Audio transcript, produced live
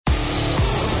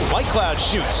Cloud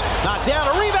shoots. Knocked down,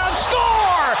 a rebound,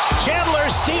 score! Chandler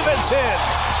Stevenson.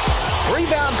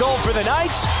 Rebound goal for the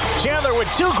Knights. Chandler with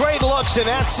two great looks in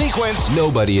that sequence.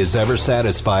 Nobody is ever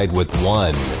satisfied with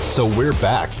one, so we're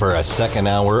back for a second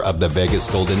hour of the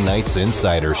Vegas Golden Knights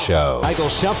Insider Show. Michael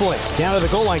shuffling down to the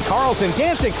goal line. Carlson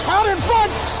dancing out in front.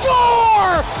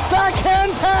 Score!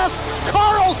 Backhand pass.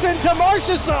 Carlson to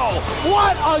Marchessault.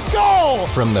 What a goal!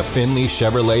 From the Finley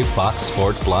Chevrolet Fox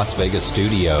Sports Las Vegas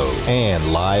studio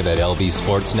and live at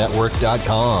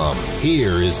lvsportsnetwork.com.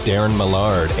 Here is Darren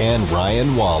Millard and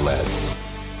Ryan Wallace.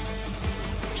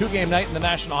 Two-game night in the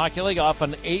National Hockey League, off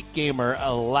an 8-gamer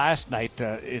last night.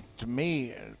 It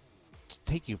may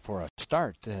take you for a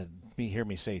start to hear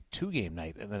me say two-game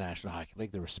night in the National Hockey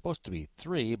League. There were supposed to be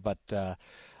three, but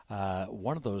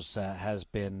one of those has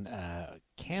been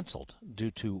canceled due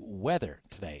to weather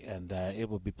today, and it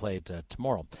will be played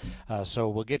tomorrow. So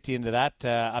we'll get you into that,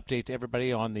 update to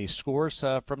everybody on the scores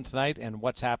from tonight and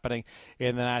what's happening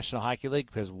in the National Hockey League,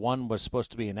 because one was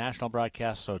supposed to be a national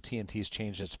broadcast, so TNT's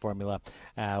changed its formula.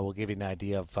 We'll give you an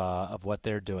idea of what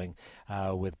they're doing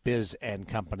with Biz and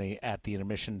company at the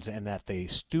intermissions and at the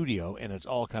studio, and it's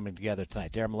all coming together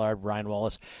tonight. Darren Millard, Ryan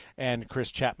Wallace, and Chris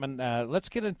Chapman. Let's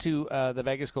get into the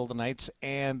Vegas Golden Knights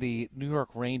and the New York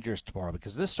Rangers tomorrow,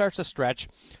 because this starts a stretch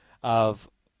of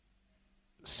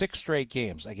 6 straight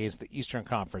games against the Eastern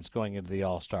Conference going into the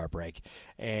All-Star break,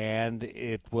 and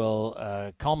it will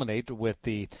culminate with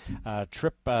the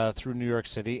trip through New York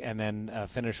City, and then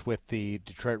finish with the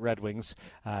Detroit Red Wings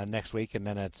next week, and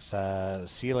then it's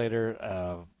see you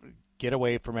later, get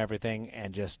away from everything,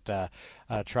 and just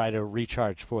try to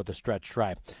recharge for the stretch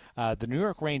drive. The New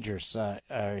York Rangers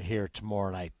are here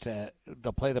tomorrow night.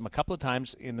 They'll play them a couple of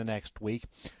times in the next week.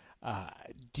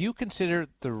 Do you consider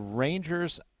the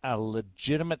Rangers a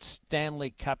legitimate Stanley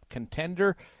Cup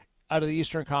contender out of the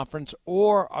Eastern Conference,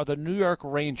 or are the New York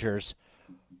Rangers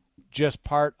just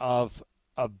part of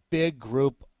a big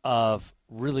group of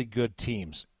really good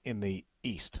teams in the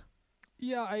East?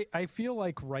 Yeah, I feel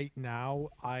like right now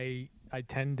I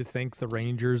tend to think the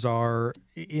Rangers are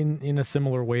in a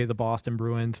similar way the Boston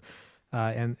Bruins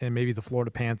and maybe the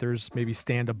Florida Panthers maybe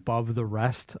stand above the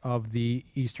rest of the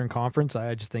Eastern Conference.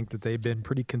 I just think that they've been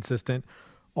pretty consistent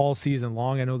all season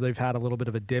long. I know they've had a little bit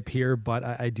of a dip here, but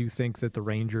I do think that the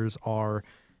Rangers are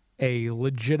a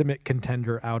legitimate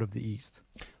contender out of the East.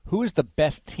 Who is the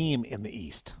best team in the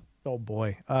East? Oh,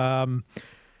 boy. I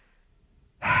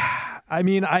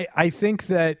mean, I think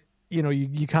that,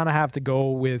 you kind of have to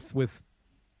go with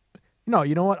no,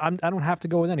 you know what? I don't have to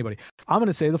go with anybody. I'm going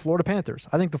to say the Florida Panthers.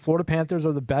 I think the Florida Panthers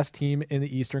are the best team in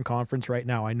the Eastern Conference right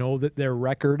now. I know that their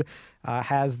record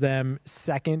has them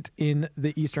second in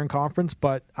the Eastern Conference,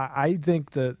 but I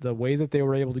think the way that they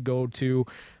were able to go to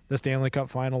the Stanley Cup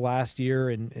final last year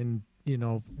and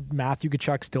Matthew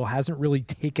Tkachuk still hasn't really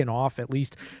taken off, at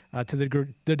least to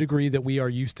the degree that we are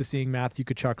used to seeing Matthew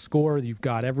Tkachuk score. You've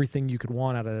got everything you could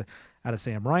want out of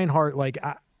Sam Reinhart.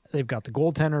 They've got the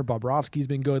goaltender. Bobrovsky's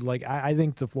been good. I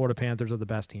think the Florida Panthers are the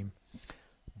best team.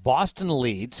 Boston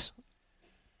leads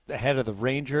ahead of the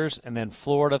Rangers, and then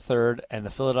Florida third, and the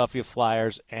Philadelphia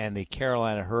Flyers and the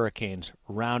Carolina Hurricanes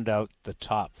round out the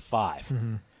top 5.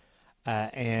 Mm-hmm.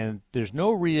 And there's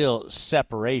no real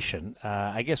separation.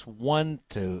 I guess 1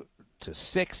 to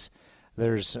 6,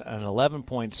 there's an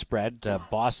 11-point spread.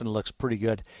 Boston looks pretty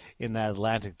good in that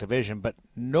Atlantic Division, but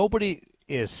nobody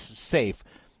is safe.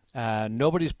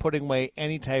 Nobody's putting away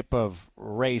any type of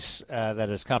race that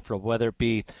is comfortable, whether it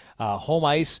be home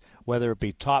ice, whether it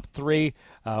be top 3,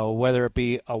 whether it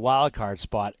be a wild card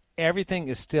spot. Everything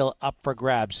is still up for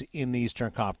grabs in the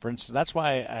Eastern Conference. That's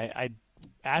why I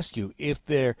ask you if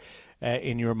there,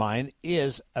 in your mind,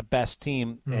 is a best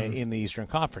team in the Eastern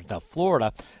Conference. Now,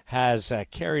 Florida has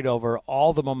carried over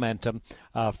all the momentum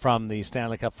from the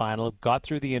Stanley Cup final, got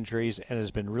through the injuries, and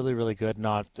has been really, really good,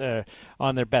 not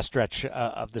on their best stretch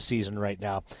of the season right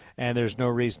now. And there's no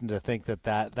reason to think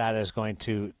that is going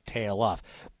to tail off.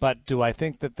 But do I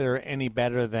think that they're any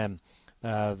better than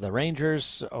the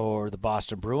Rangers or the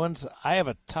Boston Bruins? I have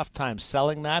a tough time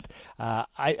selling that.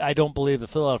 I don't believe the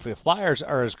Philadelphia Flyers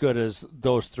are as good as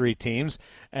those 3 teams,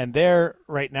 and they're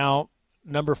right now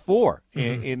number 4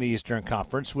 in the Eastern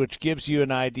Conference, which gives you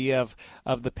an idea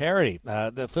of the parity.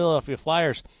 The Philadelphia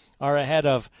Flyers are ahead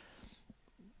of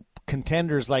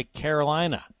contenders like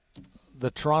Carolina, the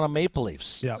Toronto Maple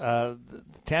Leafs, the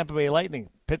Tampa Bay Lightning,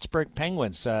 Pittsburgh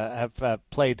Penguins have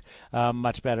played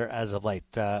much better as of late.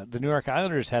 The New York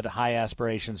Islanders had high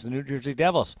aspirations. The New Jersey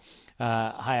Devils,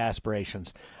 high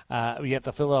aspirations. Yet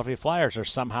the Philadelphia Flyers are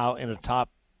somehow in a top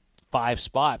 5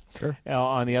 spot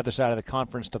on the other side of the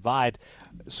conference divide.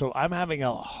 So I'm having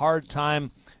a hard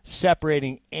time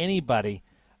separating anybody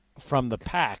from the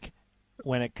pack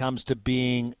when it comes to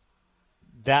being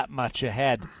that much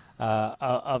ahead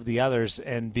of the others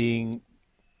and being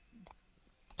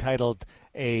titled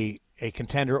a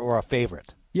contender or a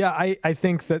favorite. Yeah, I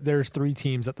think that there's 3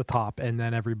 teams at the top and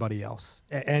then everybody else.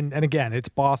 And again, it's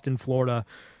Boston, Florida,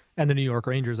 and the New York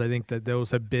Rangers. I think that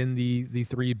those have been the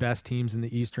 3 best teams in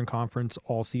the Eastern Conference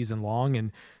all season long.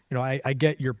 And, I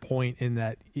get your point in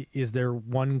that, is there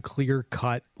one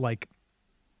clear-cut,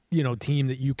 team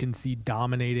that you can see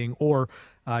dominating, or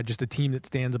just a team that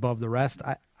stands above the rest?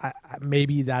 I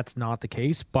maybe that's not the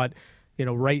case, but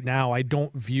right now I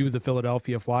don't view the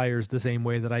Philadelphia Flyers the same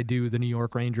way that I do the New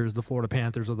York Rangers, the Florida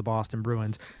Panthers, or the Boston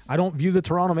Bruins. I don't view the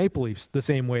Toronto Maple Leafs the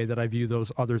same way that I view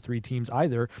those other 3 teams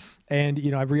either. And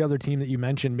every other team that you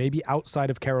mentioned, maybe outside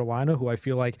of Carolina, who I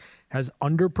feel like has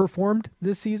underperformed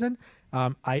this season.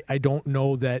 I don't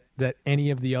know that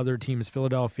any of the other teams,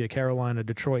 Philadelphia, Carolina,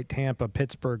 Detroit, Tampa,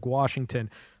 Pittsburgh, Washington,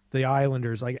 the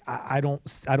Islanders, I don't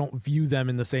view them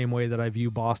in the same way that I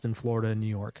view Boston, Florida, and New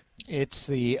York. It's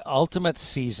the ultimate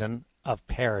season of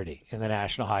parity in the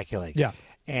National Hockey League. Yeah.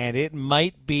 And it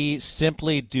might be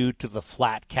simply due to the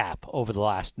flat cap over the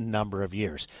last number of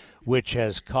years, which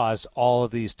has caused all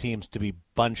of these teams to be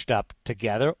bunched up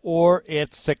together, or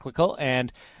it's cyclical,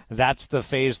 and that's the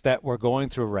phase that we're going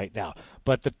through right now.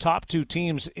 But the top 2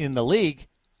 teams in the league,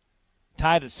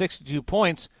 tied at 62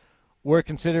 points, were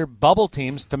considered bubble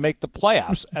teams to make the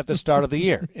playoffs at the start of the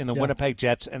year in the Winnipeg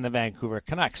Jets and the Vancouver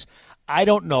Canucks. I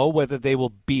don't know whether they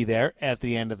will be there at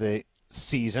the end of the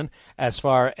season as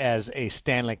far as a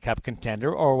Stanley Cup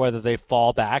contender, or whether they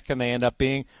fall back and they end up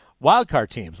being wildcard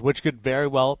teams, which could very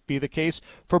well be the case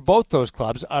for both those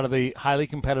clubs out of the highly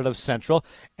competitive Central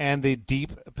and the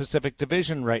deep Pacific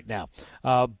Division right now.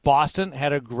 Boston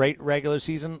had a great regular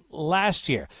season last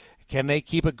year. Can they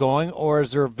keep it going, or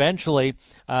is there eventually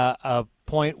a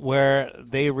point where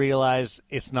they realize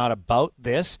it's not about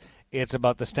this, it's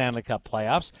about the Stanley Cup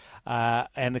playoffs?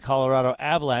 And the Colorado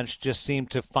Avalanche just seem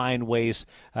to find ways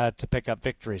to pick up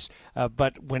victories.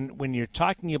 But when you're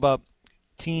talking about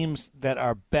teams that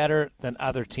are better than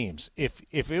other teams, if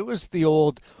it was the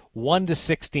old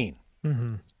 1-16,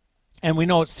 and we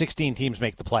know it's 16 teams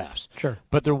make the playoffs, sure,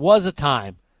 but there was a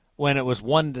time when it was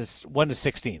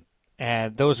 1-16.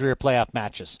 And those were your playoff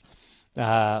matches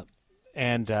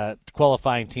and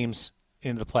qualifying teams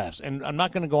into the playoffs. And I'm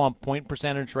not going to go on point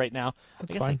percentage right now.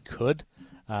 That's I guess fine. I could.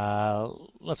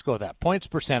 Let's go with that. Points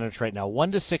percentage right now,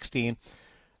 1-16.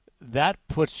 That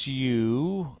puts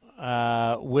you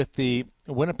with the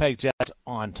Winnipeg Jets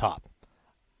on top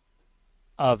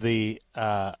of the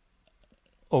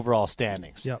overall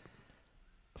standings. Yep.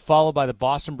 Followed by the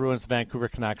Boston Bruins, the Vancouver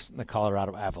Canucks, and the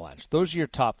Colorado Avalanche. Those are your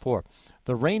top 4.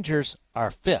 The Rangers are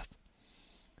 5th.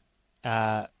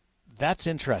 That's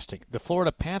interesting. The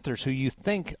Florida Panthers, who you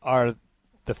think are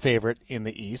the favorite in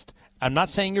the East, I'm not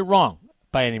saying you're wrong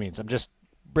by any means. I'm just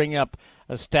bringing up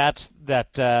stats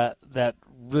that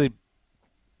really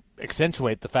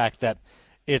accentuate the fact that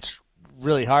it's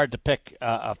really hard to pick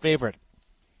a favorite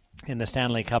in the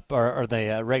Stanley Cup or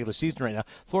the regular season right now.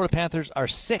 Florida Panthers are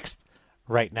 6th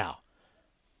right now.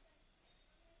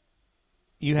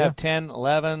 You have 10,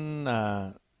 11,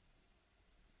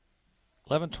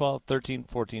 12, 13,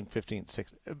 14, 15,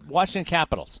 16. Washington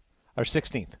Capitals are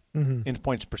 16th in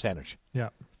points percentage. Yeah.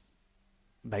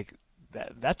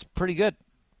 That's pretty good.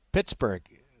 Pittsburgh,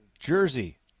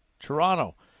 Jersey,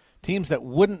 Toronto, teams that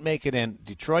wouldn't make it in.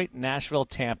 Detroit, Nashville,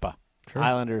 Tampa, Sure.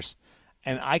 Islanders.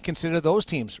 And I consider those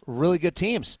teams really good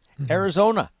teams.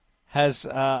 Arizona has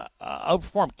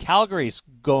outperformed. Calgary's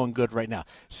going good right now.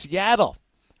 Seattle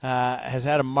has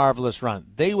had a marvelous run.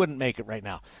 They wouldn't make it right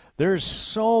now. There's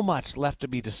so much left to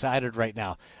be decided right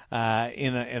now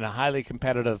in a highly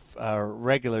competitive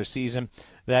regular season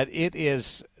that it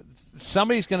is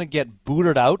somebody's going to get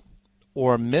booted out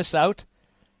or miss out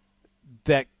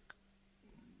that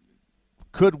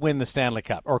could win the Stanley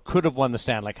Cup or could have won the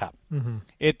Stanley Cup.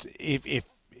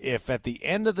 If at the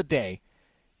end of the day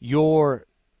you're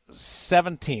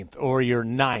 17th or you're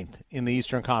 9th in the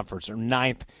Eastern Conference or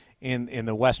 9th in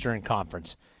the Western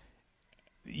Conference,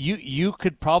 you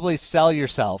could probably sell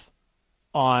yourself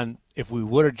on if we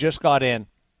would have just got in,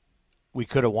 we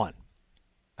could have won.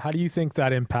 How do you think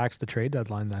that impacts the trade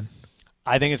deadline then?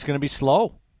 I think it's going to be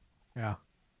slow. Yeah.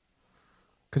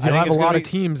 Because you have a lot of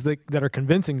teams that are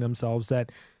convincing themselves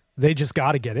that they just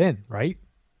got to get in, right?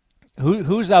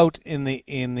 Who's out in the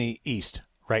East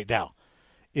right now?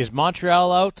 Is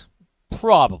Montreal out?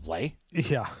 Probably.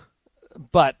 Yeah.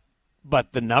 But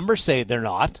the numbers say they're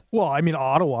not. Well, I mean,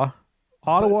 Ottawa,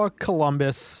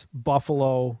 Columbus,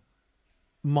 Buffalo,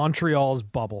 Montreal's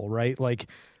bubble, right? Like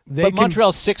But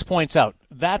Montreal's 6 points out.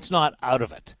 That's not out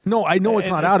of it. No, I know it's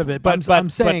not out of it, but I'm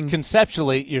saying. But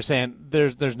conceptually, you're saying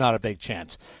there's not a big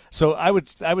chance. So I would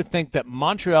think that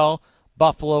Montreal,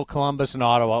 Buffalo, Columbus, and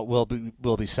Ottawa will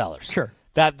be sellers. Sure.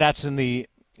 That's in the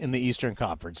Eastern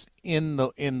Conference. In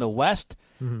the West,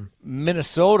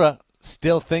 Minnesota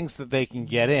still thinks that they can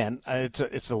get in.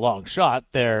 It's a long shot.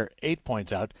 They're 8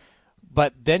 points out,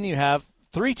 but then you have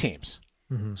 3 teams.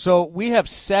 So we have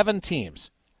 7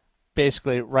 teams.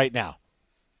 Basically, right now,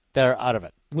 they're out of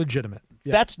it. Legitimate.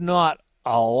 Yeah. That's not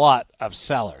a lot of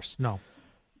sellers. No.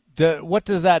 What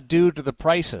does that do to the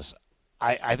prices?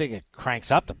 I think it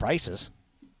cranks up the prices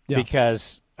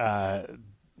because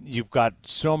you've got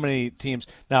so many teams.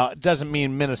 Now, it doesn't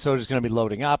mean Minnesota's going to be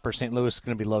loading up or St. Louis is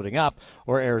going to be loading up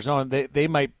or Arizona. They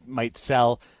might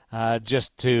sell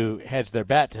just to hedge their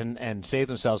bet and save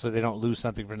themselves so they don't lose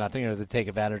something for nothing or they take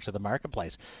advantage of the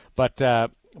marketplace. But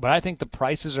I think the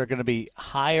prices are going to be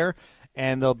higher,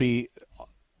 and they'll be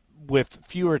with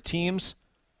fewer teams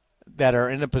that are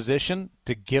in a position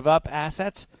to give up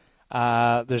assets.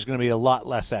 There's going to be a lot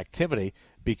less activity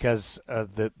because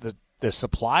the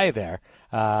supply there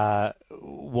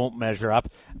won't measure up,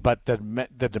 but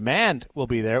the demand will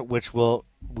be there, which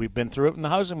we've been through it in the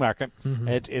housing market.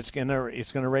 It's going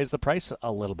to raise the price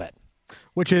a little bit.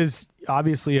 Which is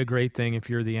obviously a great thing if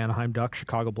you're the Anaheim Ducks,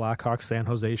 Chicago Blackhawks, San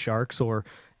Jose Sharks, or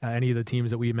any of the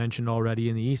teams that we mentioned already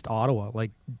in the East, Ottawa.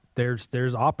 Like there's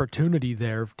opportunity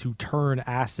there to turn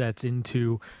assets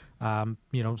into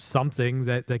something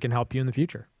that can help you in the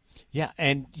future. Yeah,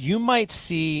 and you might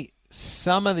see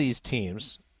some of these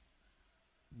teams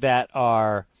that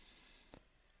are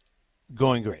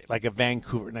going great, like a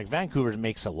Vancouver. Like Vancouver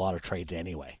makes a lot of trades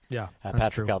anyway. Yeah, that's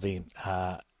Patrick true.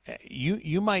 Allvin.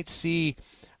 You might see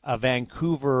a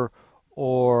Vancouver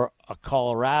or a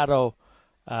Colorado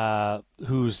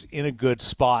who's in a good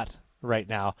spot right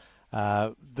now.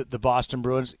 The Boston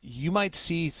Bruins. You might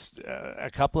see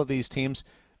a couple of these teams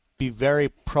be very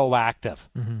proactive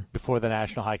before the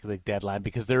National Hockey League deadline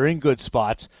because they're in good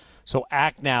spots. So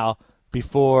act now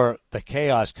before the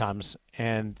chaos comes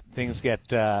and things get.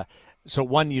 So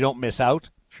one, you don't miss out.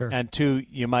 Sure. And 2,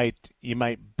 you might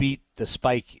beat the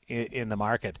spike in the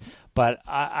market. But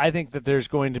I think that there's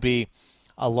going to be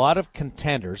a lot of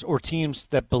contenders or teams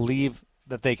that believe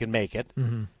that they can make it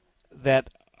that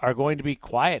are going to be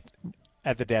quiet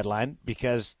at the deadline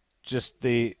because just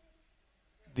the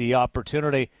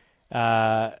opportunity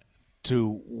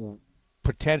to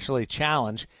potentially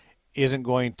challenge isn't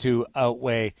going to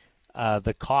outweigh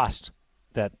the cost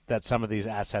that some of these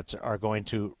assets are going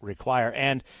to require.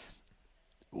 And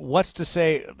what's to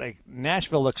say, like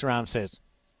Nashville looks around and says,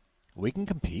 we can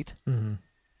compete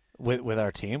with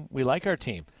our team. We like our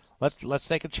team. Let's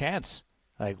take a chance.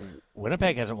 Like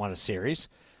Winnipeg hasn't won a series.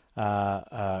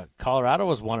 Colorado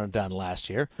was one and done last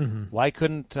year. Why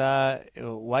couldn't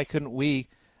we?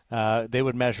 They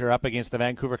would measure up against the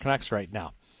Vancouver Canucks right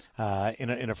now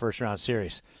in a first round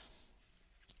series.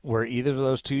 Were either of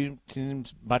those two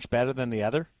teams much better than the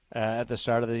other at the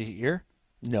start of the year?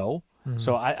 No.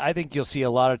 So I think you'll see a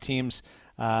lot of teams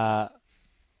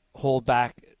hold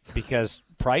back because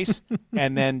price,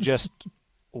 and then just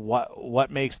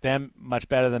what makes them much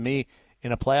better than me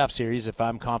in a playoff series if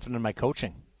I'm confident in my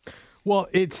coaching. Well,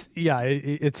 it's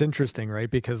interesting, right?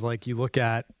 Because like you look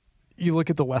at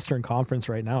the Western Conference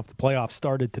right now. If the playoffs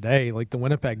started today, like the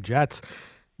Winnipeg Jets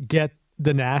get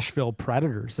the Nashville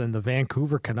Predators and the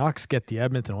Vancouver Canucks get the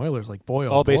Edmonton Oilers. Like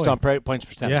based on points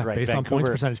percentage, yeah, right? Based Vancouver, on points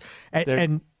percentage,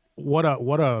 and what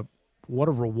a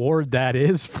reward that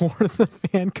is for the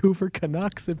Vancouver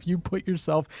Canucks if you put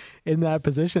yourself in that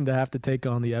position to have to take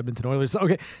on the Edmonton Oilers.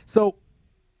 Okay, so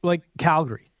like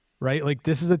Calgary, right? Like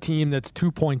this is a team that's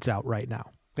 2 points out right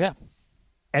now. Yeah,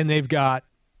 and they've got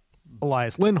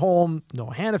Elias Lindholm,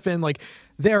 Noah Hannafin. Like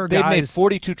they've made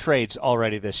 42 trades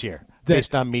already this year.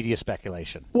 Based on media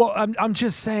speculation. Well, I'm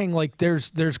just saying, like,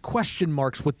 there's question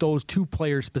marks with those 2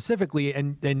 players specifically,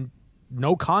 and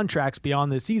no contracts beyond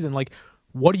this season. Like,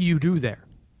 what do you do there?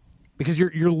 Because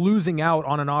you're losing out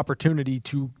on an opportunity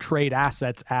to trade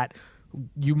assets at,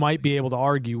 you might be able to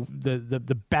argue,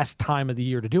 the best time of the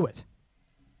year to do it.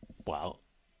 Well,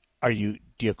 do you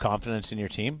have confidence in your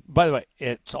team? By the way,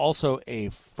 it's also a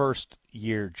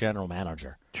first-year general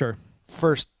manager. Sure.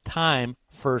 First-year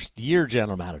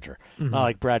general manager. Not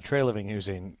like Brad Treliving, who's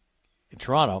in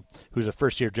Toronto, who's a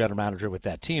first-year general manager with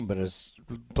that team, but has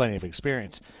plenty of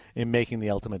experience in making the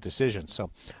ultimate decision.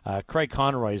 So Craig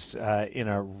Conroy's in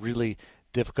a really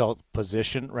difficult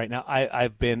position right now.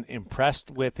 I've been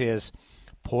impressed with his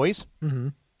poise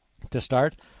to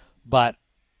start, but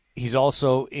he's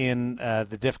also in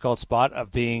the difficult spot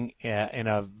of being in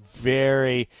a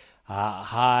very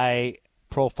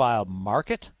high-profile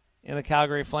market in the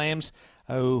Calgary Flames,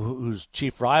 whose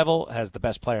chief rival has the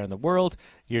best player in the world.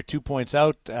 You're 2 points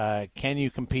out. Can you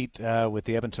compete with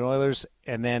the Edmonton Oilers?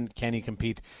 And then can you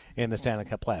compete in the Stanley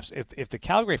Cup playoffs? If the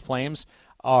Calgary Flames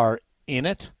are in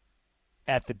it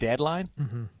at the deadline,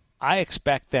 I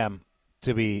expect them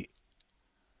to be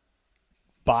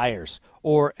buyers,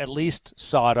 or at least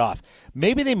saw it off.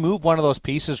 Maybe they move one of those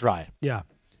pieces, Ryan. Yeah.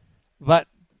 But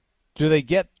do they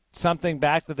get something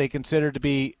back that they consider to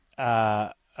be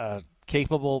a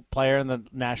capable player in the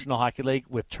National Hockey League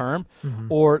with term?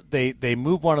 Or they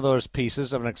move one of those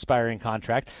pieces of an expiring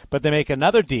contract, but they make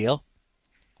another deal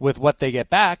with what they get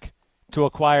back to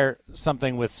acquire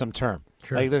something with some term.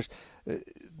 Sure. Like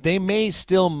they may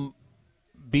still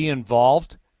be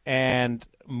involved and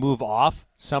move off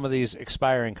some of these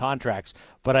expiring contracts,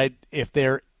 but if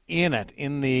they're in it,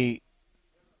 in the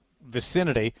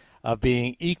vicinity of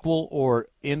being equal or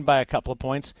in by a couple of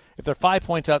points, if they're 5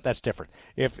 points out, that's different.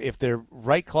 If they're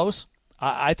right close,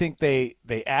 I think they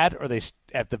add, or they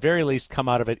at the very least come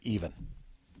out of it even.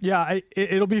 Yeah,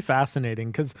 it'll be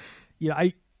fascinating because,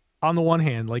 on the one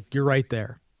hand, like, you're right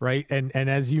there, right? And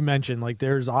as you mentioned, like,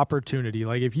 there's opportunity.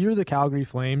 Like, if you're the Calgary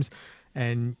Flames,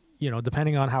 and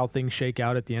depending on how things shake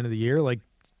out at the end of the year, like,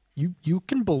 you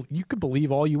can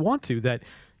believe all you want to that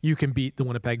you can beat the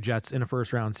Winnipeg Jets in a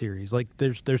first round series. Like,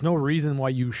 there's no reason why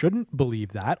you shouldn't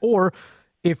believe that. Or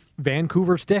if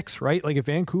Vancouver sticks, right? Like, if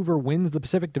Vancouver wins the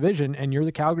Pacific Division and you're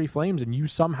the Calgary Flames and you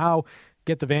somehow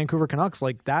get the Vancouver Canucks,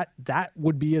 like, that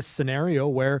would be a scenario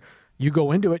where you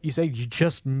go into it, you say you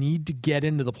just need to get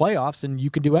into the playoffs and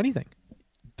you can do anything.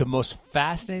 The most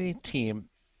fascinating team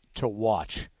to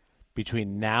watch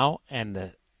between now and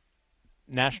the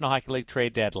National Hockey League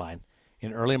trade deadline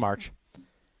in early March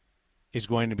is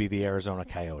going to be the Arizona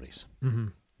Coyotes.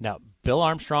 Now, Bill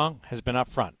Armstrong has been up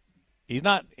front. He's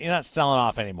not selling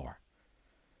off anymore.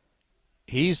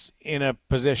 He's in a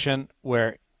position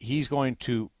where he's going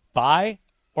to buy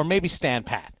or maybe stand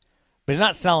pat, but he's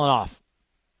not selling off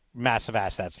massive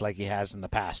assets like he has in the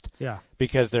past. Yeah,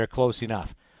 because they're close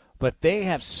enough. But they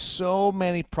have so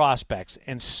many prospects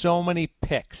and so many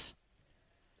picks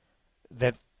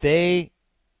that they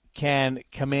can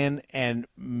come in and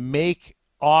make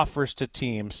offers to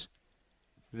teams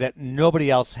that nobody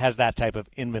else has that type of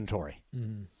inventory.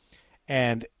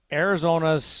 And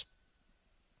Arizona's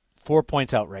 4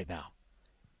 points out right now.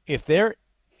 If they're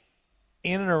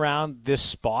in and around this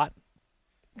spot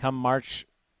come March,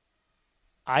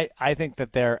 I think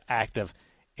that they're active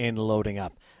in loading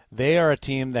up. They are a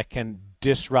team that can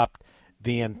disrupt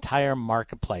the entire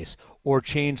marketplace or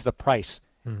change the price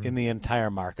in the entire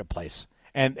marketplace.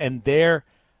 And they're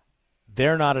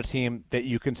not a team that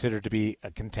you consider to be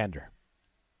a contender.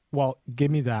 Well,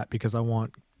 give me that, because I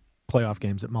want playoff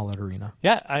games at Mullet Arena.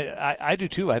 Yeah, I do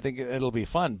too. I think it'll be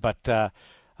fun. But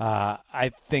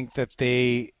I think that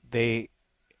they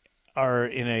are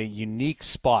in a unique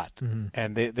spot,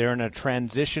 and they're in a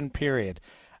transition period.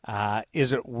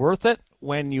 Is it worth it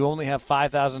when you only have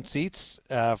 5,000 seats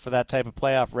for that type of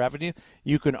playoff revenue?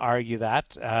 You can argue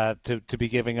that to be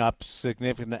giving up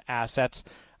significant assets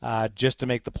just to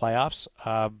make the playoffs.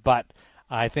 But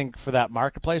I think for that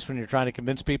marketplace, when you're trying to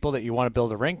convince people that you want to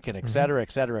build a rink and et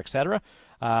cetera,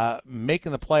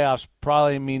 making the playoffs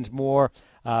probably means more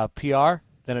PR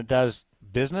than it does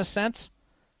business sense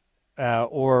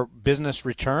or business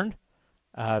return.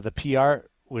 The PR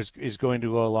is going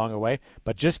to go a longer way.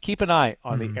 But just keep an eye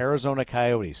on the Arizona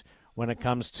Coyotes when it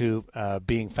comes to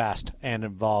being fast and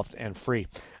involved and free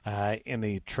in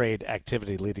the trade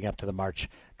activity leading up to the March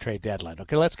trade deadline.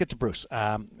 Okay, let's get to Bruce.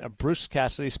 Bruce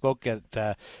Cassidy spoke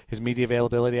at his media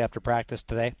availability after practice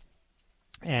today.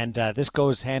 And this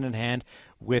goes hand in hand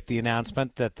with the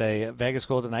announcement that the Vegas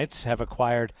Golden Knights have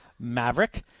acquired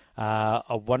Maverick,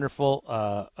 a wonderful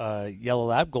yellow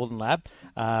lab, golden lab,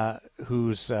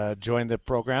 who's joined the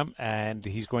program, and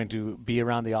he's going to be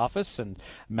around the office. And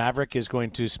Maverick is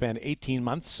going to spend 18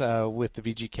 months with the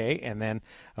VGK, and then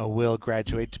will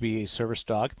graduate to be a service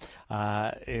dog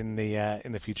in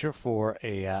the future for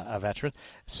a veteran.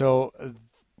 So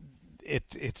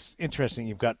it's interesting.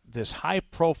 You've got this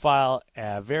high-profile,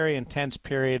 very intense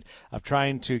period of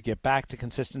trying to get back to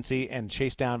consistency and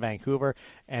chase down Vancouver,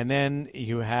 and then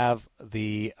you have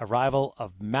the arrival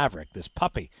of Maverick, this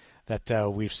puppy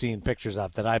that we've seen pictures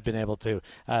of, that I've been able to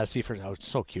see for. Oh, it's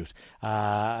so cute.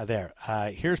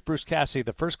 Here's Bruce Cassidy.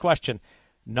 The first question,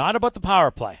 not about the power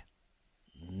play,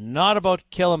 not about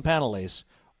killing penalties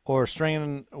or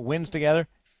stringing wins together.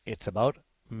 It's about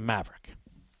Maverick.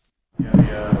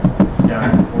 Yeah, the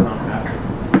scouting report on Patrick.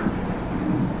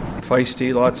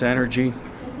 Feisty, lots of energy.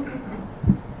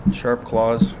 Sharp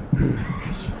claws.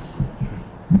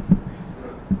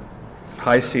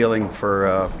 High ceiling for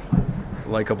a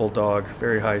likable dog.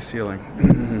 Very high ceiling.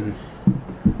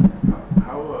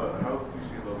 How do you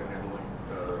see Logan handling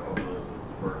all the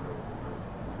work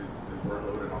his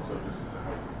workload and also just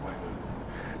how he's playing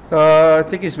with I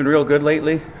think he's been real good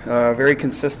lately. Very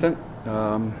consistent.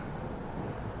 I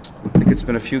think it's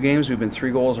been a few games. We've been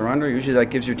 3 goals or under. Usually that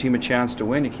gives your team a chance to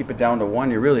win. You keep it down to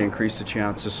 1, you really increase the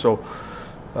chances. So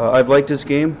I've liked his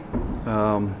game.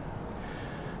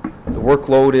 The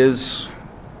workload is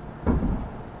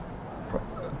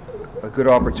a good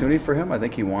opportunity for him. I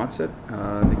think he wants it.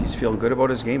 I think he's feeling good about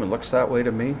his game. It looks that way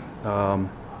to me.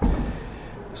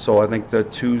 So I think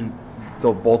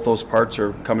both those parts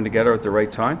are coming together at the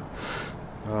right time.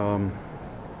 And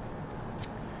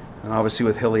obviously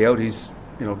with Hilly out,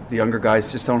 the younger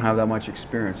guys just don't have that much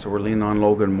experience. So we're leaning on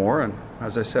Logan more. And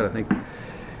as I said, I think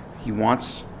he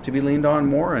wants to be leaned on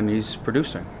more, and he's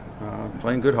producing,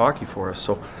 playing good hockey for us.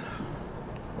 So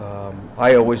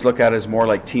I always look at it as more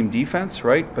like team defense,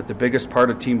 right? But the biggest part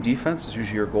of team defense is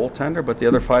usually your goaltender. But the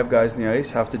other 5 guys in the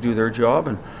ice have to do their job.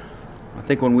 And I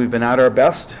think when we've been at our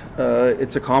best,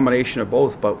 it's a combination of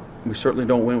both. But we certainly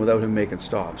don't win without him making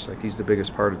stops. Like, he's the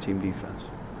biggest part of team defense.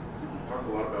 You talked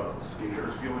a lot about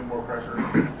skaters feeling more pressure.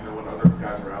 When other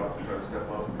guys are out, to try to step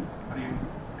up. How do you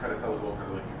kind of tell the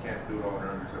goaltender, like, you can't do it all on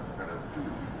your own, you just have to kind of do it?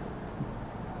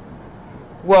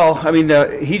 Well, I mean,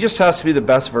 he just has to be the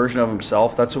best version of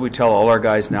himself. That's what we tell all our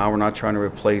guys now. We're not trying to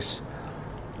replace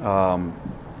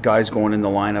guys going in the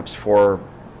lineups for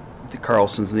the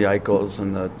Carlsons and the Eichels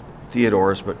and the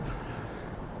Theodores, but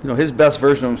his best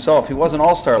version of himself. He was an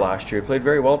all-star last year. He played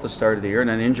very well at the start of the year, and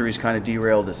then injuries kind of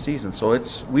derailed his season. So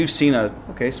we've seen a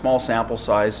small sample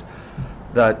size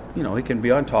that he can be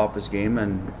on top of his game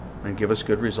and give us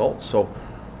good results. So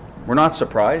we're not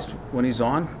surprised when he's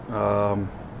on.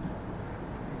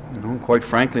 Quite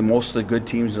frankly, most of the good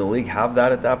teams in the league have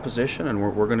that at that position, and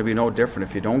we're going to be no different.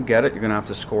 If you don't get it, you're going to have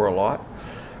to score a lot.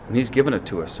 And he's given it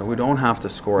to us, so we don't have to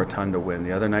score a ton to win.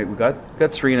 The other night we got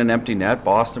 3 in an empty net.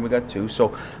 Boston we got 2,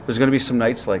 so there's going to be some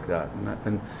nights like that,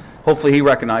 and hopefully he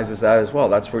recognizes that as well.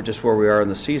 That's where we are in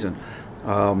the season.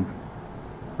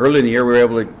 Early in the year we were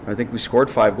able to, I think we scored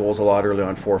 5 goals a lot early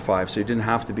on 4-5, so you didn't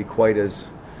have to be quite as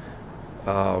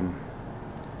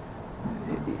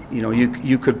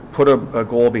you could put a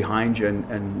goal behind you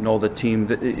and know the team.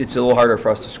 It's a little harder for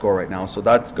us to score right now, so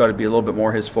that's got to be a little bit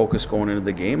more his focus going into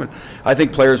the game. And I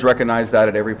think players recognize that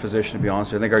at every position, to be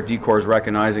honest. I think our decor is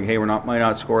recognizing, hey, might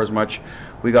not score as much.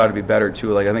 We got to be better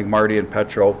too. Like, I think Marty and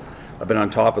Petro have been on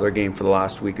top of their game for the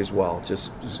last week as well,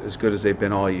 just as good as they've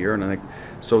been all year. And I think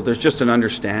so. There's just an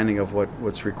understanding of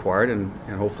what's required, and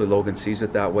hopefully Logan sees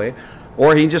it that way.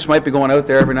 Or he just might be going out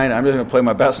there every night, I'm just going to play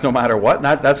my best no matter what.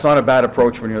 That's not a bad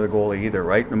approach when you're the goalie either,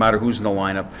 right? No matter who's in the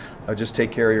lineup. Just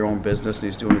take care of your own business, and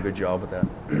he's doing a good job with that.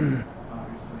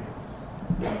 Obviously, it's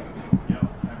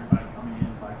everybody coming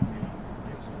in by committee,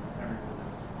 basically everyone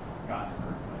that's gotten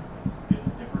hurt. But is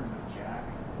it different with Jack?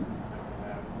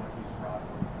 What he's brought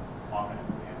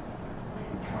offensively and defensively,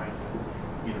 trying to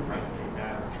either replicate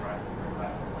that or try to go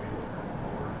back away going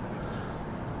forward?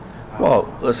 Well,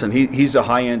 listen, he's a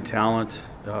high-end talent.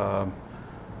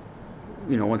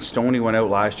 When Stoney went out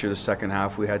last year, the second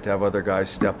half, we had to have other guys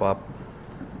step up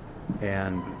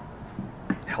and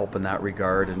help in that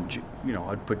regard. And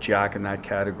I'd put Jack in that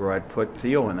category. I'd put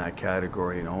Theo in that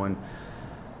category. And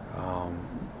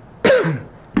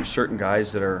there's certain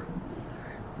guys that are,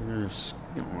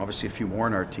 obviously a few more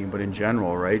in our team, but in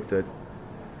general, right, that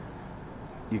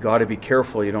you got to be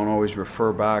careful you don't always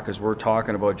refer back, as we're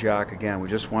talking about Jack again. We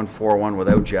just won 4-1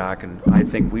 without Jack, and I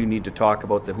think we need to talk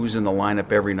about who's in the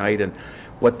lineup every night and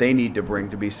what they need to bring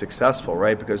to be successful,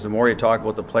 right? Because the more you talk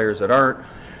about the players that aren't,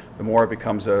 the more it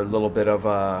becomes a little bit of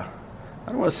I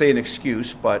don't want to say an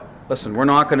excuse, but listen, we're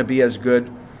not going to be as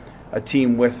good a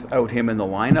team without him in the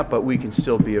lineup, but we can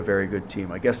still be a very good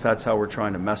team. I guess that's how we're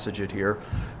trying to message it here.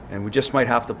 And we just might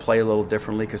have to play a little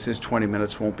differently because his 20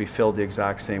 minutes won't be filled the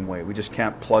exact same way. We just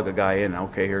can't plug a guy in,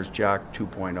 okay, here's Jack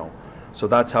 2.0. So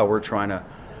that's how we're trying to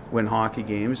win hockey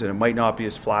games. And it might not be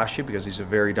as flashy because he's a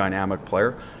very dynamic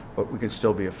player, but we can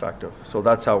still be effective. So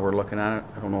that's how we're looking at it.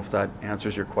 I don't know if that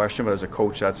answers your question, but as a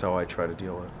coach, that's how I try to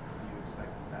deal with it. Do you expect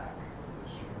him back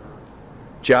this year?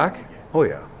 Jack? Oh,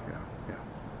 yeah.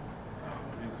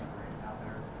 Vincent Ray out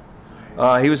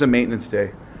there? He was a maintenance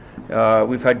day.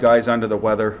 We've had guys under the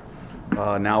weather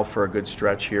now for a good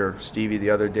stretch here. Stevie the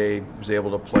other day was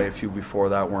able to play. A few before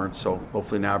that weren't, so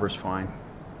hopefully Naber's fine.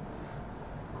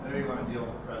 I know you want to deal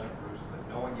with the present, Bruce, but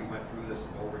knowing you went through this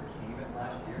and overcame it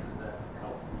last year, does that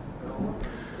help at all?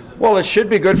 Is it Well, it should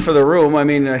be good for the room. I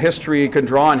mean, history, you can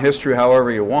draw on history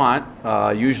however you want.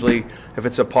 Usually, if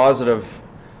it's a positive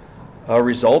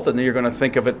result, then you're going to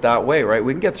think of it that way, right?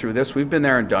 We can get through this. We've been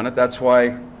there and done it. That's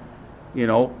why,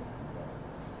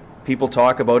 people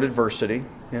talk about adversity,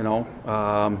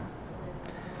 I've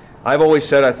always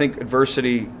said I think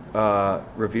adversity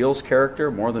reveals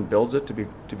character more than builds it, to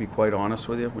be quite honest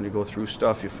with you. When you go through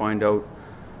stuff, you find out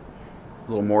a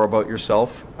little more about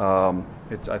yourself.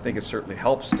 I think it certainly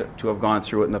helps to have gone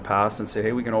through it in the past and say,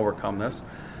 hey, we can overcome this.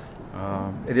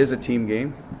 It is a team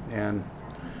game, and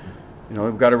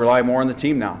we've got to rely more on the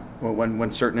team now.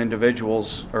 When certain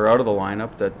individuals are out of the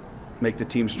lineup that make the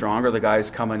team stronger, the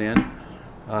guys coming in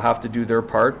have to do their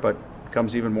part, but it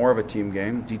becomes even more of a team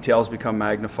game. Details become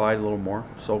magnified a little more.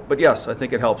 But yes, I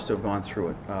think it helps to have gone through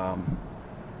it.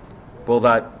 Will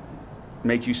that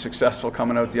make you successful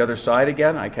coming out the other side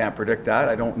again? I can't predict that.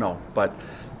 I don't know. But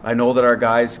I know that our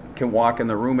guys can walk in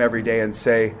the room every day and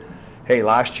say, hey,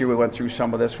 last year we went through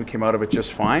some of this, we came out of it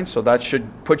just fine. So that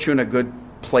should put you in a good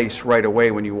place right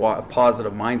away when you walk, a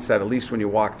positive mindset, at least when you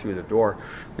walk through the door.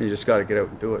 And you just got to get out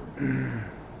and do it.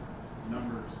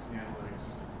 Numbers, analytics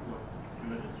look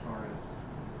good as far as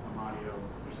Amadio,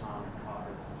 Rasan, and Cotter.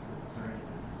 Is there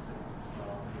anything specific you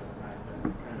saw the other night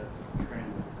that kind of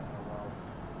translates to how well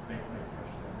they play,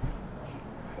 especially in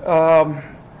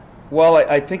possession? Well,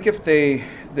 I think if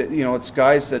it's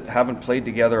guys that haven't played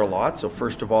together a lot. So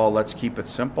first of all, let's keep it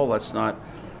simple. Let's not,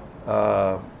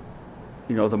 the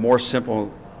more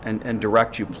simple and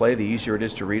direct you play, the easier it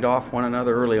is to read off one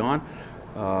another early on.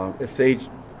 If they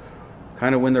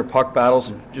kind of win their puck battles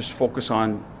and just focus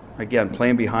on, again,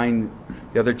 playing behind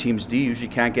the other team's D, usually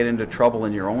can't get into trouble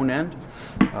in your own end.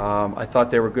 I thought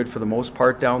they were good for the most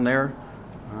part down there.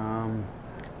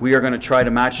 We are going to try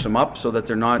to match them up so that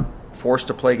they're not forced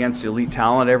to play against the elite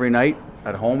talent every night,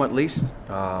 at home at least.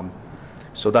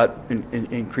 So that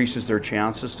increases their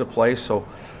chances to play. So,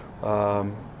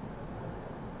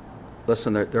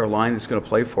 listen, they're a line that's going to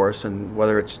play for us, and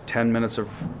whether it's 10 minutes of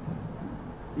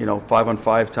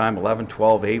 5-on-5 time, 11,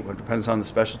 12, 8, it depends on the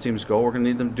special teams go, we're going to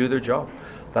need them to do their job.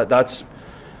 That's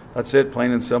it, plain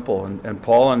and simple. And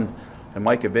Paul and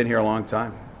Mike have been here a long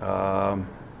time.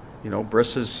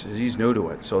 Briss he's new to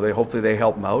it, so hopefully they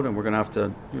help him out, and we're going to have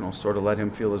to sort of let him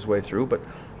feel his way through. But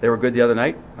they were good the other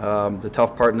night. The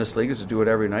tough part in this league is to do it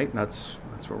every night, and that's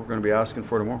what we're going to be asking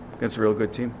for tomorrow against a real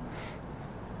good team.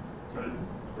 So,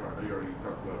 you already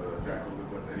talked about Jack a little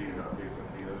bit, but any updates on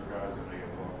any other guys that may get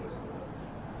long list of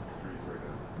injuries right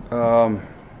now?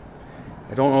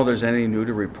 I don't know if there's anything new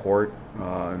to report.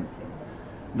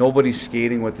 Nobody's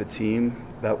skating with the team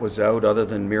that was out other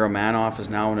than Miromanov is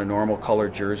now in a normal color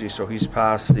jersey, so he's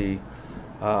past the,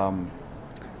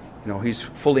 he's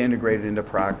fully integrated into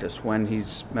practice. When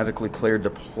he's medically cleared to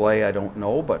play, I don't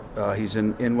know, but he's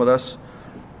in with us.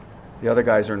 The other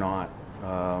guys are not.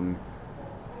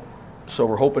 So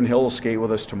we're hoping he'll skate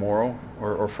with us tomorrow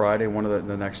or Friday, one of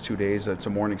the next 2 days. It's a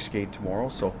morning skate tomorrow,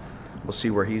 so we'll see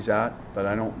where he's at, but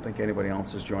I don't think anybody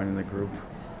else is joining the group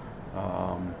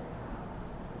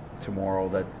tomorrow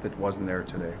that wasn't there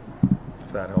today,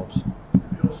 if that helps.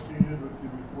 Bill skated with you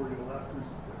before you left. Are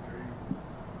you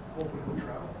hoping he'll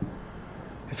travel?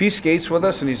 If he skates with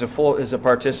us and he's a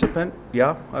participant,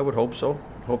 yeah, I would hope so.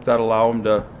 Hope that allow him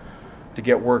to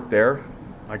get work there.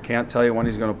 I can't tell you when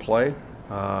he's going to play,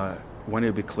 when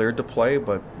he'll be cleared to play,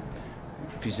 but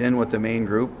if he's in with the main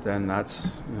group, then that's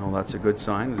a good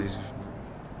sign that he's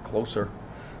closer.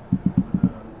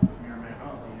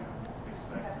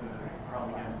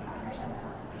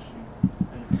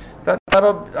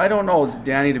 I don't know,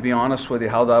 Danny, to be honest with you,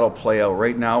 how that'll play out.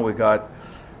 Right now we got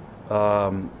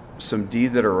some D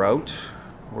that are out.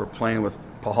 We're playing with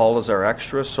Pahal as our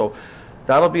extra, so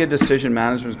that'll be a decision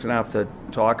management's going to have to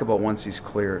talk about once he's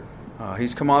cleared.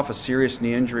 He's come off a serious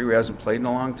knee injury. He hasn't played in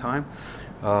a long time.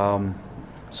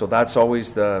 So that's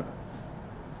always the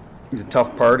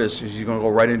tough part is he going to go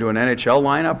right into an NHL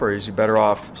lineup or is he better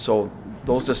off? So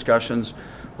those discussions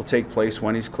will take place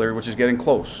when he's cleared, which is getting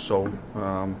close. So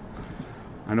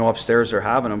I know upstairs they're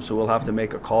having him, so we'll have to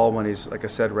make a call when he's, like I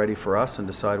said, ready for us and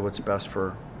decide what's best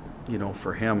for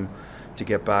him to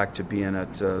get back to being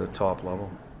at the top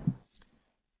level.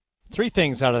 Three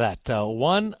things out of that.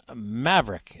 One,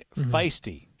 Maverick,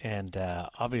 feisty, and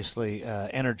obviously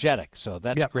energetic. So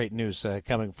that's great news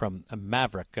coming from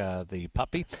Maverick, the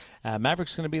puppy.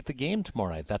 Maverick's going to be at the game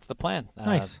tomorrow night. That's the plan.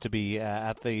 Nice. To be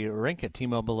at the rink at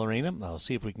T-Mobile Arena. I'll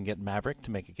see if we can get Maverick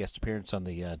to make a guest appearance on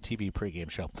the TV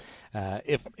pregame show.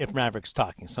 If Maverick's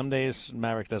talking. Some days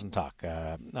Maverick doesn't talk.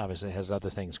 Obviously has other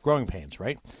things. Growing pains,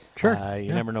 right? Sure.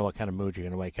 You never know what kind of mood you're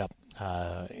going to wake up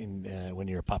when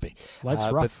you're a puppy.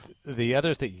 Life's rough. But the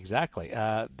other thing, exactly.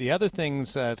 The other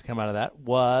things to come out of that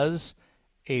was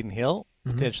Aiden Hill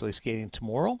potentially skating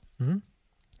tomorrow,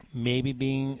 maybe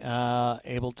being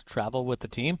able to travel with the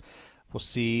team. We'll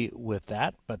see with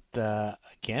that. But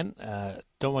again,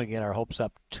 don't want to get our hopes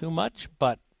up too much,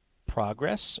 but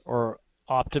progress or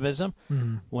optimism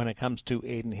when it comes to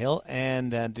Aiden Hill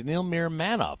and Daniil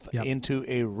Miramanov into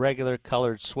a regular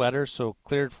colored sweater, so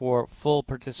cleared for full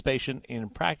participation in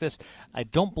practice. I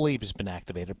don't believe he's been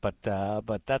activated, but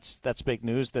that's big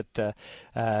news. That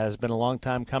has been a long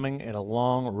time coming and a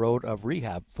long road of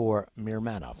rehab for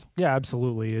Miramanov. Yeah,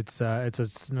 absolutely. It's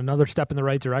another step in the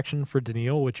right direction for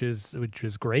Daniil, which is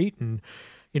great. And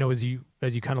as you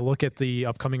kind of look at the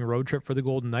upcoming road trip for the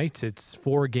Golden Knights, it's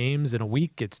 4 games in a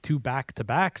week. It's 2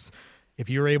 back-to-backs. If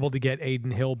you're able to get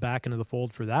Aiden Hill back into the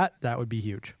fold for that would be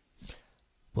huge.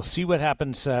 We'll see what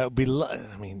happens.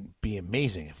 Be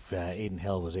amazing if Aiden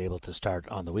Hill was able to start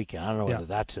on the weekend. I don't know whether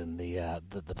that's in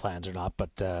the plans or not,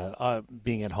 but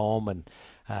being at home and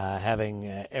having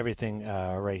everything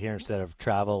right here instead of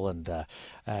travel and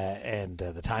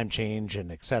the time change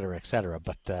and et cetera.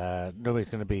 But nobody's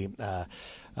going to be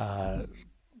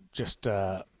just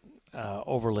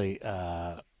overly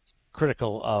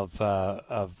critical of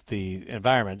the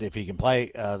environment. If he can play,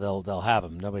 they'll have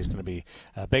him. Nobody's going to be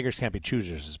beggars can't be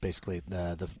choosers is basically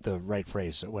the right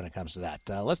phrase when it comes to that.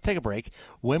 Let's take a break.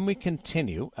 When we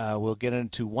continue, we'll get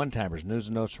into one-timers, news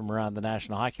and notes from around the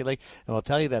National Hockey League, and we'll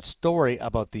tell you that story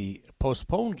about the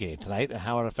postponed game tonight and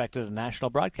how it affected a national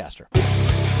broadcaster.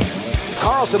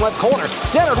 Carlson left corner,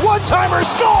 centered, one-timer,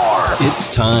 score!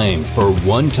 It's time for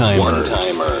One-Timers.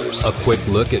 A quick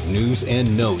look at news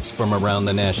and notes from around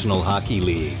the National Hockey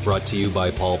League. Brought to you by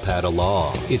Paul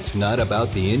Padalaw. It's not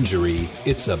about the injury,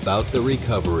 it's about the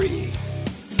recovery.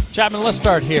 Chapman, let's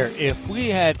start here. If we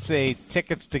had, say,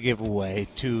 tickets to give away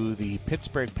to the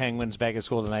Pittsburgh Penguins Vegas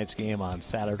Golden Knights game on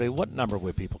Saturday, what number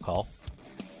would people call?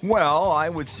 Well, I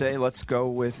would say let's go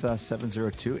with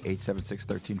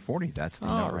 702-876-1340. That's the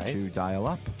number to dial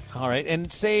up. All right.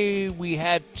 And say we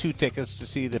had 2 tickets to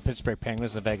see the Pittsburgh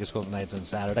Penguins and the Vegas Golden Knights on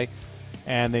Saturday,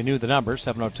 and they knew the number,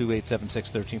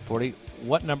 702-876-1340.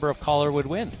 What number of caller would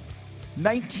win?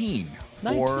 19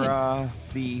 for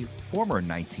the former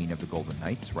 19 of the Golden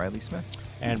Knights, Riley Smith.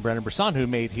 And Brendan Brisson, who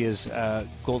made his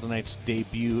Golden Knights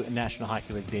debut, National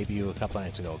Hockey League debut a couple of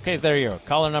nights ago. Okay, there you go.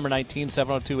 Caller number 19,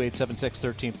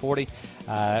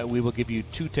 702-876-1340. We will give you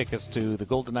 2 tickets to the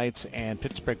Golden Knights and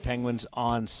Pittsburgh Penguins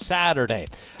on Saturday.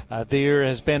 There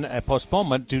has been a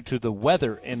postponement due to the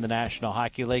weather in the National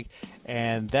Hockey League,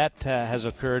 and that has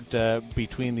occurred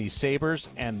between the Sabres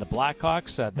and the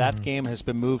Blackhawks. That game has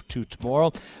been moved to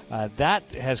tomorrow. That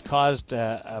has caused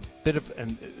a bit of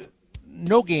an...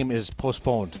 No game is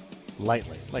postponed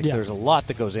lightly. There's a lot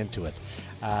that goes into it.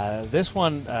 This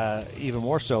one even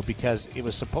more so because it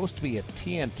was supposed to be a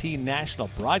TNT national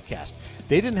broadcast.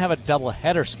 They didn't have a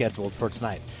doubleheader scheduled for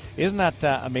tonight. Isn't that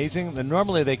amazing?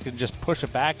 Normally they could just push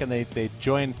it back and they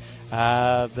join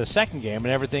the second game and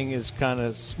everything is kind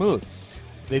of smooth.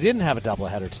 They didn't have a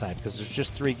doubleheader tonight because there's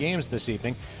just 3 games this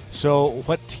evening. So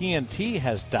what TNT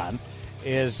has done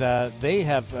is they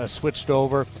have switched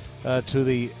over to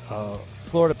the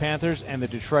Florida Panthers and the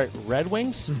Detroit Red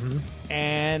Wings,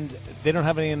 and they don't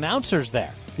have any announcers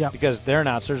there because their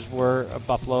announcers were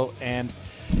Buffalo and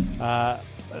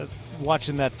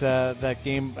watching that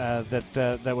game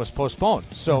that was postponed.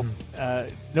 So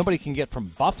nobody can get from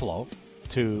Buffalo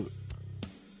to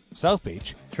South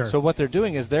Beach. Sure. So what they're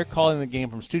doing is they're calling the game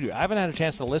from studio. I haven't had a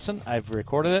chance to listen. I've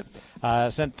recorded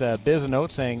it. Sent Biz a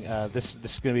note saying this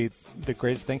is going to be the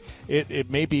greatest thing. It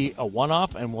may be a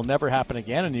one-off and will never happen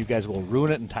again, and you guys will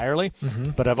ruin it entirely.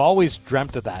 But I've always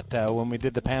dreamt of that when we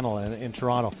did the panel in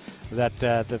Toronto, that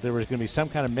there was going to be some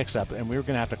kind of mix-up, and we were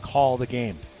going to have to call the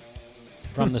game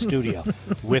from the studio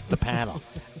with the panel,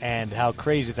 and how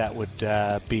crazy that would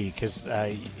be. Because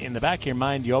in the back of your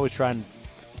mind, you always try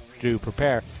to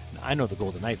prepare. I know the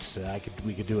Golden Knights.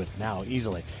 We could do it now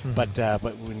easily, but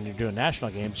when you're doing national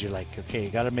games, you're like, okay,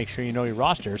 you got to make sure you know your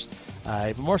rosters,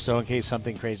 even more so in case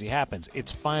something crazy happens.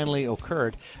 It's finally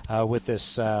occurred with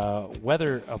this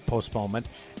weather postponement,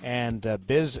 and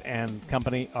Biz and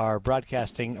company are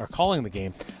calling the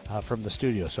game from the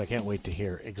studio. So I can't wait to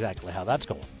hear exactly how that's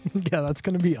going. Yeah, that's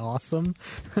going to be awesome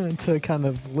to kind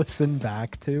of listen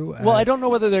back to. Well, I don't know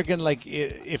whether they're going to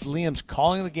if Liam's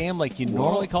calling the game like you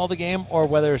normally call the game, or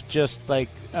whether it's just like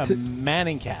a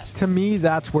Manning cast. To me,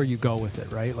 that's where you go with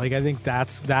it, right? Like, I think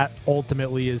that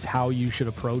ultimately is how you should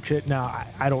approach it. Now,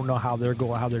 I don't know how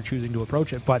they're choosing to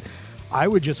approach it, but I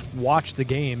would just watch the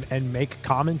game and make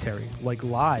commentary, like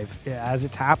live as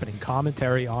it's happening,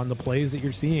 commentary on the plays that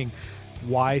you're seeing,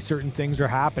 why certain things are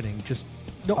happening. Just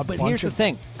no, but here's the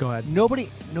thing. Go ahead.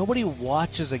 Nobody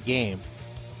watches a game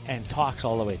and talks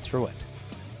all the way through it.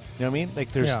 You know what I mean?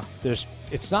 Like there's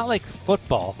it's not like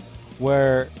football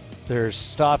where there's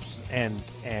stops and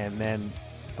then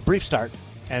a brief start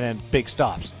and then big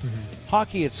stops. Mm-hmm.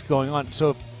 Hockey, it's going on.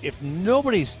 So if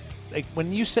nobody's like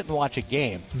when you sit and watch a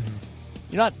game,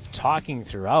 you're not talking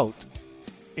throughout.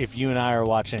 If you and I are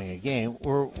watching a game,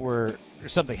 we're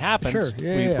if something happens, sure.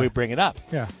 we bring it up.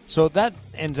 Yeah. So that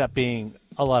ends up being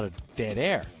a lot of dead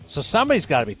air. So somebody's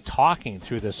got to be talking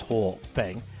through this whole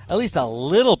thing, at least a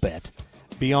little bit,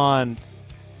 beyond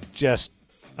just,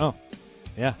 oh,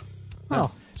 yeah.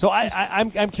 Oh. So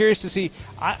I'm curious to see.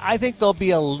 I think there'll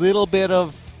be a little bit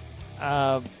of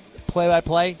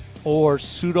play-by-play or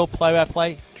pseudo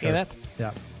play-by-play in it.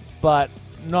 Yeah. But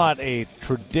not a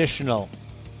traditional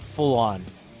full-on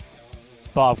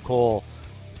Bob Cole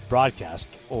broadcast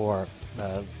or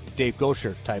Dave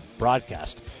Gosher type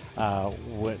broadcast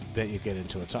that you get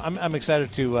into it. So I'm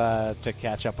excited to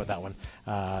catch up with that one.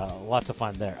 Lots of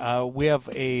fun there. We have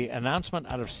a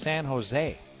announcement out of San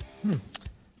Jose.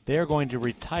 They're going to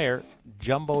retire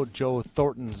Jumbo Joe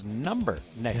Thornton's number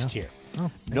next year.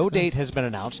 Oh, no sense. date has been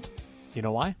announced. You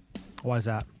know why? Why is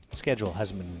that? Schedule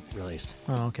hasn't been released.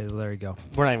 Oh, okay. Well, there you go.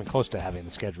 We're not even close to having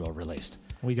the schedule released.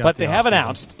 But they have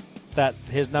announced that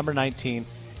his number 19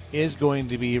 is going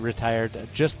to be retired,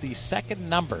 just the second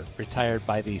number retired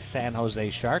by the San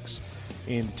Jose Sharks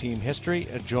in team history,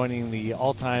 joining the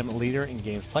all-time leader in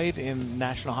games played in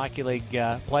National Hockey League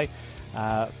play,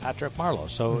 Patrick Marleau.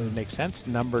 So it makes sense.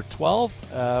 Number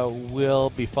 12 will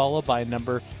be followed by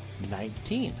number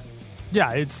 19.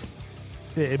 Yeah,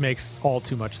 it makes all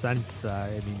too much sense.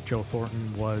 I mean, Joe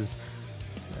Thornton was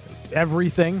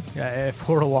everything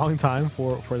for a long time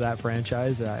for that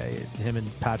franchise. Him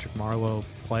and Patrick Marleau,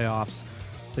 playoffs,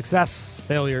 success,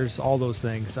 failures, all those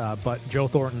things. But Joe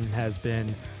Thornton has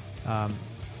been,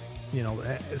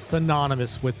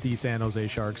 synonymous with the San Jose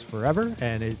Sharks forever,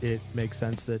 and it makes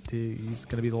sense that he's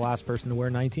going to be the last person to wear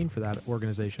 19 for that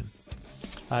organization.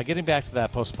 Getting back to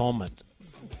that postponement,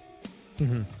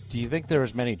 do you think there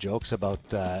was many jokes about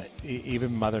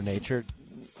even Mother Nature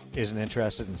isn't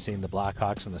interested in seeing the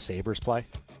Blackhawks and the Sabres play?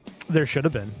 There should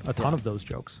have been a ton of those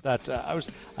jokes. That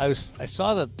I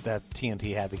saw that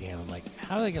TNT had the game. I'm like,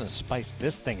 how are they going to spice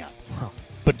this thing up? Well,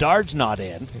 Bedard's not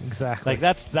in. Exactly. Like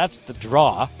that's the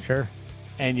draw. Sure.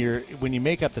 And when you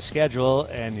make up the schedule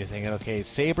and you're thinking, okay,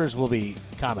 Sabres will be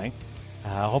coming,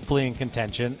 hopefully in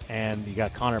contention, and you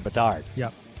got Connor Bedard.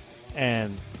 Yep.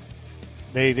 And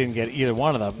they didn't get either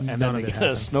one of them, and None then of they it get a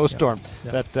happens. snowstorm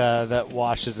Yep. that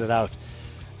washes it out.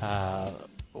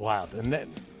 Wild. And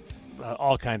then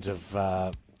all kinds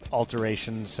of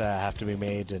alterations have to be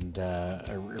made and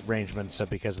arrangements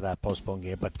because of that postponed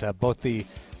game. But both the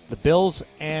Bills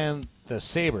and the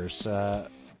Sabres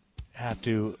have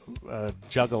to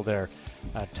juggle their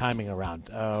timing around.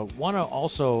 Want to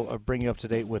also bring you up to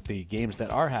date with the games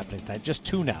that are happening tonight. Just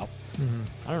two now.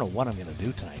 I don't know what I'm going to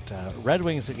do tonight. Red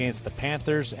Wings against the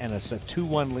Panthers, and it's a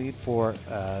 2-1 lead for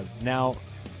now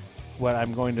what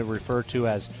I'm going to refer to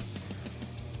as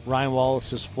Ryan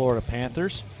Wallace's Florida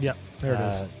Panthers. Yep, there it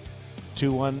is.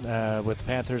 2-1 with the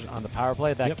Panthers on the power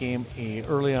play. That game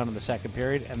early on in the second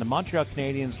period. And the Montreal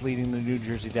Canadiens leading the New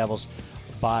Jersey Devils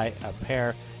by a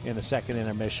pair in the second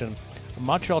intermission.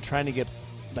 Montreal trying to get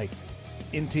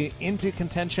into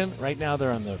contention. Right now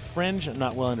they're on the fringe. I'm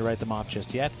not willing to write them off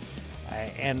just yet.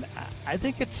 And I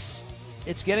think it's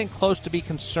getting close to be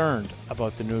concerned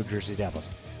about the New Jersey Devils.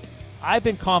 I've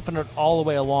been confident all the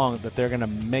way along that they're going to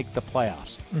make the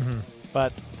playoffs.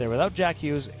 But they're without Jack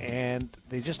Hughes, and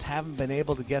they just haven't been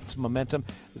able to get some momentum.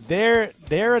 They're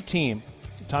a team,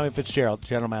 Tommy Fitzgerald,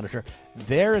 general manager,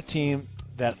 they're a team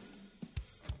that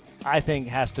I think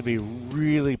has to be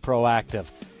really proactive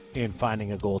in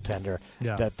finding a goaltender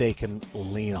that they can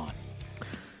lean on.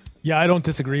 Yeah, I don't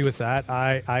disagree with that.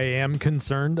 I am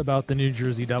concerned about the New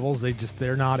Jersey Devils.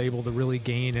 They're not able to really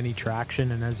gain any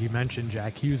traction. And as you mentioned,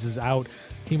 Jack Hughes is out.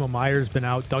 Timo Meier's been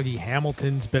out. Dougie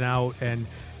Hamilton's been out. And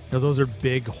those are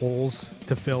big holes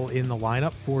to fill in the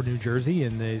lineup for New Jersey.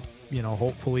 And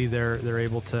hopefully they're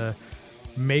able to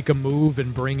make a move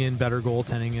and bring in better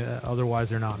goaltending.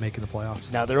 Otherwise, they're not making the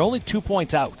playoffs. Now they're only 2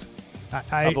 points out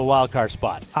of a wild card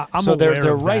spot. I'm so aware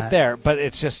they're of right that. there, but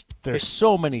it's just there's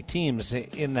so many teams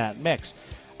in that mix.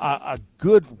 A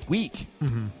good week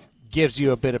gives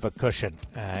you a bit of a cushion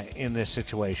in this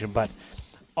situation, but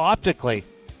optically,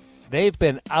 they've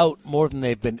been out more than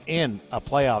they've been in a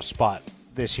playoff spot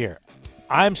this year.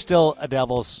 I'm still a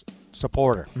Devils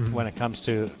supporter when it comes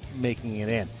to making it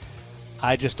in.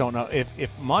 I just don't know. If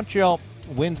Montreal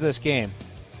wins this game,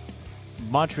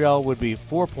 Montreal would be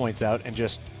 4 points out and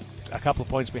just a couple of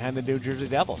points behind the New Jersey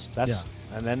Devils.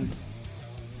 And then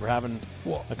we're having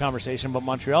a conversation about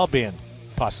Montreal being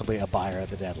possibly a buyer at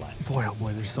the deadline. Boy, oh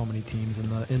boy, there's so many teams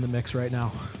in the mix right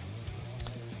now.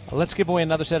 Let's give away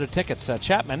another set of tickets.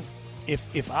 Chapman,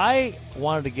 if I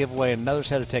wanted to give away another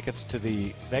set of tickets to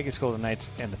the Vegas Golden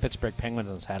Knights and the Pittsburgh Penguins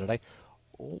on Saturday,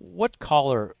 what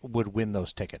caller would win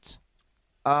those tickets?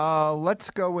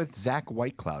 Let's go with Zach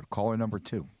Whitecloud, caller number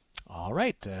 2. All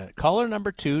right. Caller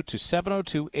number 2 to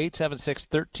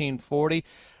 702-876-1340.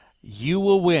 You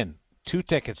will win 2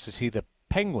 tickets to see the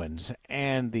Penguins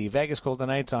and the Vegas Golden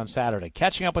Knights on Saturday.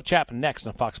 Catching up with Chapman next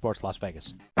on Fox Sports Las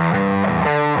Vegas.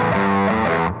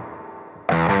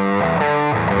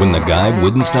 When the guy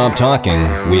wouldn't stop talking,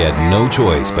 we had no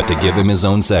choice but to give him his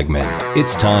own segment.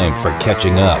 It's time for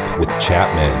Catching Up with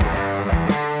Chapman.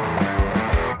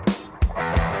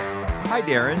 Hi,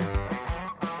 Darren.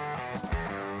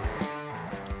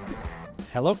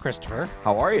 Hello, Christopher.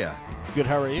 How are you? Good.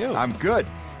 How are you? I'm good.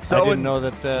 So I didn't know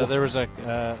that there was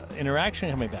a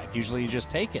interaction coming back. Usually you just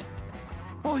take it.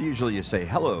 Well, usually you say,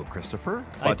 hello, Christopher.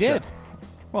 I did.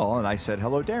 And I said,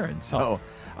 hello, Darren. So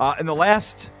in the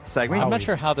last segment... I'm not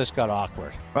sure how this got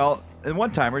awkward. Well, in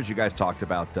One-Timers, you guys talked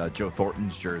about Joe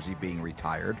Thornton's jersey being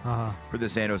retired for the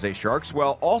San Jose Sharks.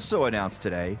 Well, also announced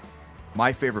today,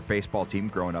 my favorite baseball team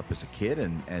growing up as a kid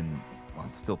and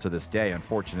still to this day,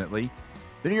 unfortunately,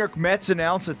 the New York Mets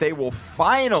announced that they will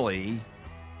finally,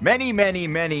 many, many,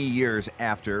 many years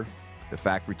after the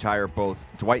fact, retire both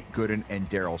Dwight Gooden and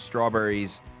Darryl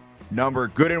Strawberry's number.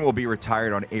 Gooden will be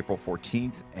retired on April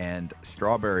 14th, and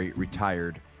Strawberry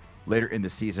retired later in the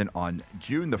season on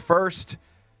June the 1st.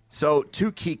 So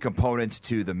 2 key components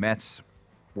to the Mets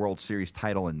World Series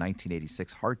title in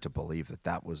 1986. Hard to believe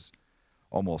that was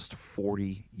almost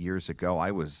 40 years ago.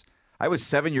 I was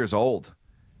 7 years old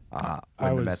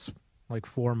when the Mets... like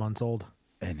 4 months old.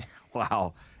 And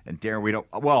wow. And Darren,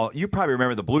 you probably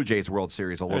remember the Blue Jays World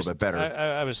Series a little bit better.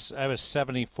 I was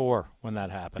 74 when that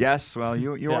happened. Yes, well,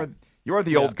 you are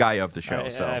the old guy of the show.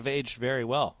 I've aged very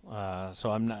well.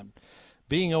 So I'm not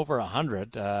being over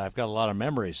 100. I've got a lot of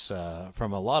memories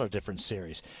from a lot of different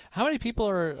series. How many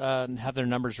people have their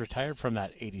numbers retired from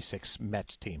that 86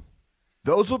 Mets team?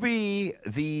 Those will be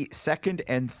the second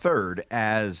and third,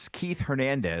 as Keith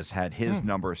Hernandez had his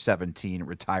number 17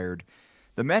 retired.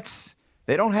 The Mets,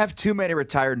 they don't have too many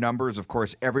retired numbers. Of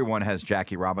course, everyone has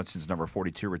Jackie Robinson's number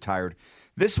 42 retired.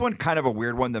 This one, kind of a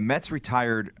weird one. The Mets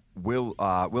retired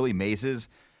Willie Mays's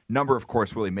number. Of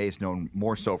course, Willie Mays known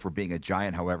more so for being a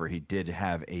Giant. However, he did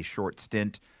have a short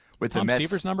stint with the Mets. Tom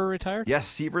Seaver's number retired? Yes,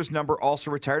 Seaver's number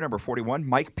also retired, number 41.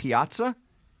 Mike Piazza,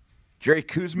 Jerry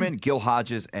Kuzman, Gil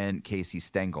Hodges, and Casey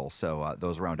Stengel. So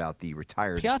those round out the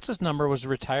retired. Piazza's number was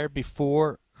retired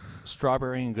before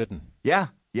Strawberry and Gooden. Yeah,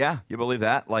 you believe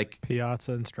that? Like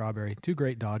Piazza and Strawberry, 2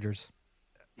 great Dodgers.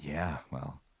 Yeah,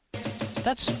 well,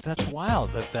 that's wild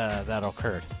that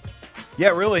occurred. Yeah,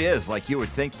 it really is. Like, you would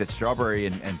think that Strawberry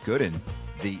and Gooden,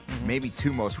 the maybe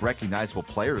 2 most recognizable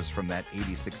players from that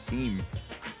 86 team.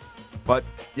 But,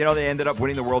 they ended up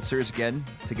winning the World Series again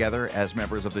together as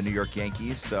members of the New York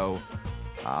Yankees. So,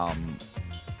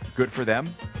 good for them.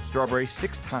 Strawberry,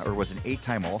 6-time, or was an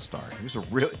 8-time All-Star.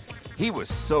 He was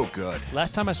so good.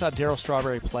 Last time I saw Darryl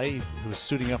Strawberry play, he was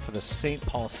suiting up for the St.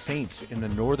 Paul Saints in the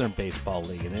Northern Baseball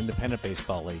League, an independent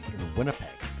baseball league in Winnipeg.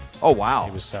 Oh, wow.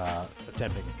 He was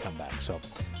attempting a comeback. So,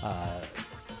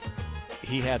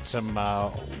 he had some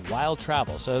wild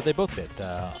travel. So they both did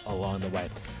along the way.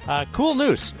 Cool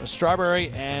news. Strawberry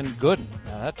and Gooden.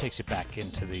 That takes you back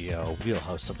into the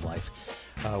wheelhouse of life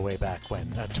way back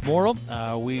when. Tomorrow,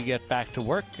 we get back to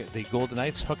work. The Golden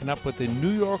Knights hooking up with the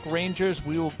New York Rangers.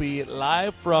 We will be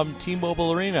live from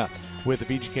T-Mobile Arena with the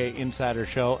VGK Insider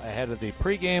Show ahead of the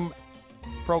pregame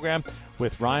program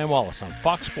with Ryan Wallace on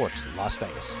Fox Sports Las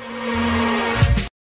Vegas.